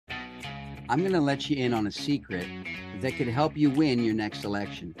I'm going to let you in on a secret that could help you win your next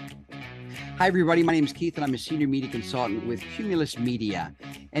election. Hi, everybody. My name is Keith, and I'm a senior media consultant with Cumulus Media.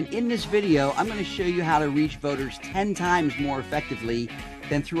 And in this video, I'm going to show you how to reach voters 10 times more effectively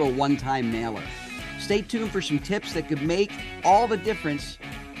than through a one-time mailer. Stay tuned for some tips that could make all the difference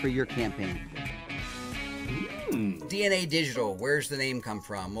for your campaign. DNA Digital, where's the name come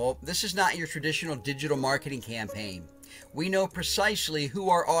from? Well, this is not your traditional digital marketing campaign. We know precisely who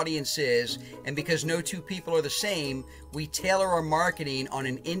our audience is, and because no two people are the same, we tailor our marketing on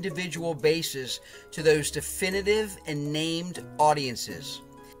an individual basis to those definitive and named audiences.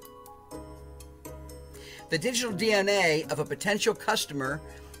 The digital DNA of a potential customer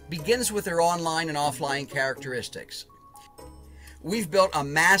begins with their online and offline characteristics. We've built a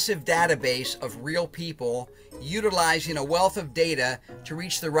massive database of real people utilizing a wealth of data to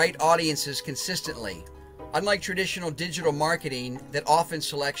reach the right audiences consistently. Unlike traditional digital marketing that often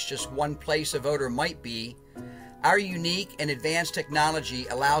selects just one place a voter might be, our unique and advanced technology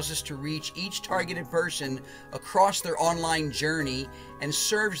allows us to reach each targeted person across their online journey and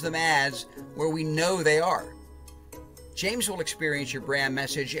serves them ads where we know they are. James will experience your brand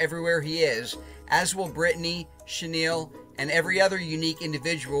message everywhere he is, as will Brittany, Chenille, and every other unique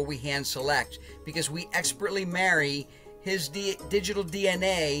individual we hand select, because we expertly marry his digital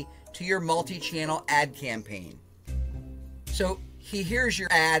DNA to your multi-channel ad campaign. So he hears your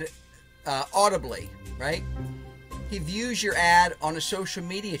ad audibly, right? He views your ad on a social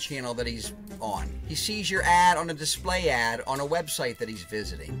media channel that he's on. He sees your ad on a display ad on a website that he's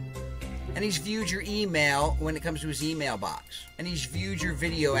visiting. And he's viewed your email when it comes to his email box. And he's viewed your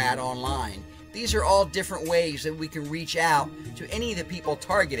video ad online. These are all different ways that we can reach out to any of the people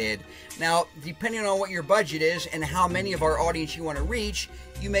targeted. Now, depending on what your budget is and how many of our audience you want to reach,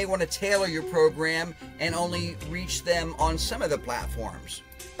 you may want to tailor your program and only reach them on some of the platforms.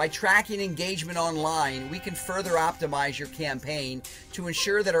 By tracking engagement online, we can further optimize your campaign to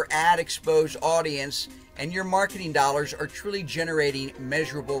ensure that our ad exposed audience and your marketing dollars are truly generating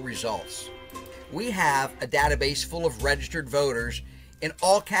measurable results. We have a database full of registered voters in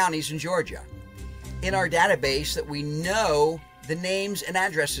all counties in Georgia. In our database that we know the names and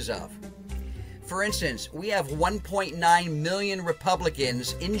addresses of. For instance, we have 1.9 million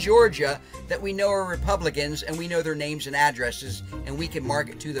Republicans in Georgia that we know are Republicans, and we know their names and addresses, and we can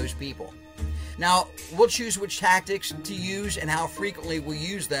market to those people. Now, we'll choose which tactics to use and how frequently we'll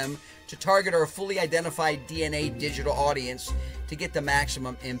use them to target our fully identified DNA digital audience to get the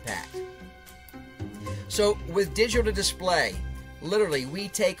maximum impact. So with digital display, literally, we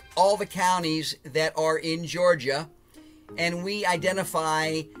take all the counties that are in Georgia and we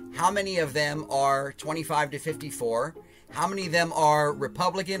identify how many of them are 25 to 54, how many of them are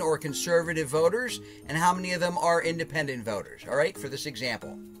Republican or conservative voters, and how many of them are independent voters, all right, for this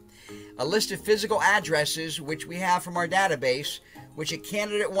example. A list of physical addresses, which we have from our database, which a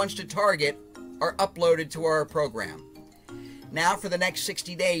candidate wants to target, are uploaded to our program. Now, for the next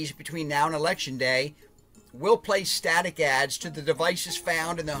 60 days between now and Election Day, we'll place static ads to the devices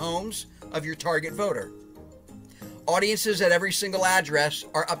found in the homes of your target voter. Audiences at every single address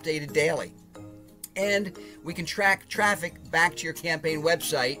are updated daily. And we can track traffic back to your campaign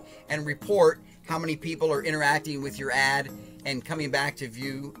website and report how many people are interacting with your ad and coming back to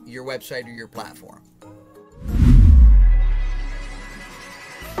view your website or your platform.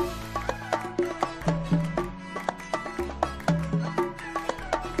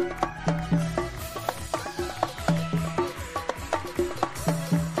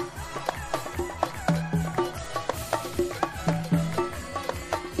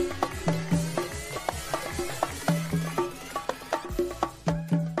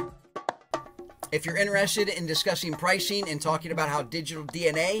 If you're interested in discussing pricing and talking about how digital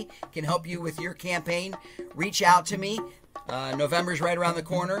DNA can help you with your campaign, reach out to me. November's right around the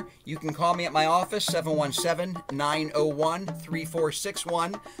corner. You can call me at my office,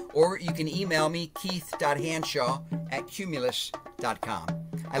 717-901-3461, or you can email me, keith.hanshaw@cumulus.com.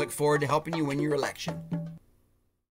 I look forward to helping you win your election.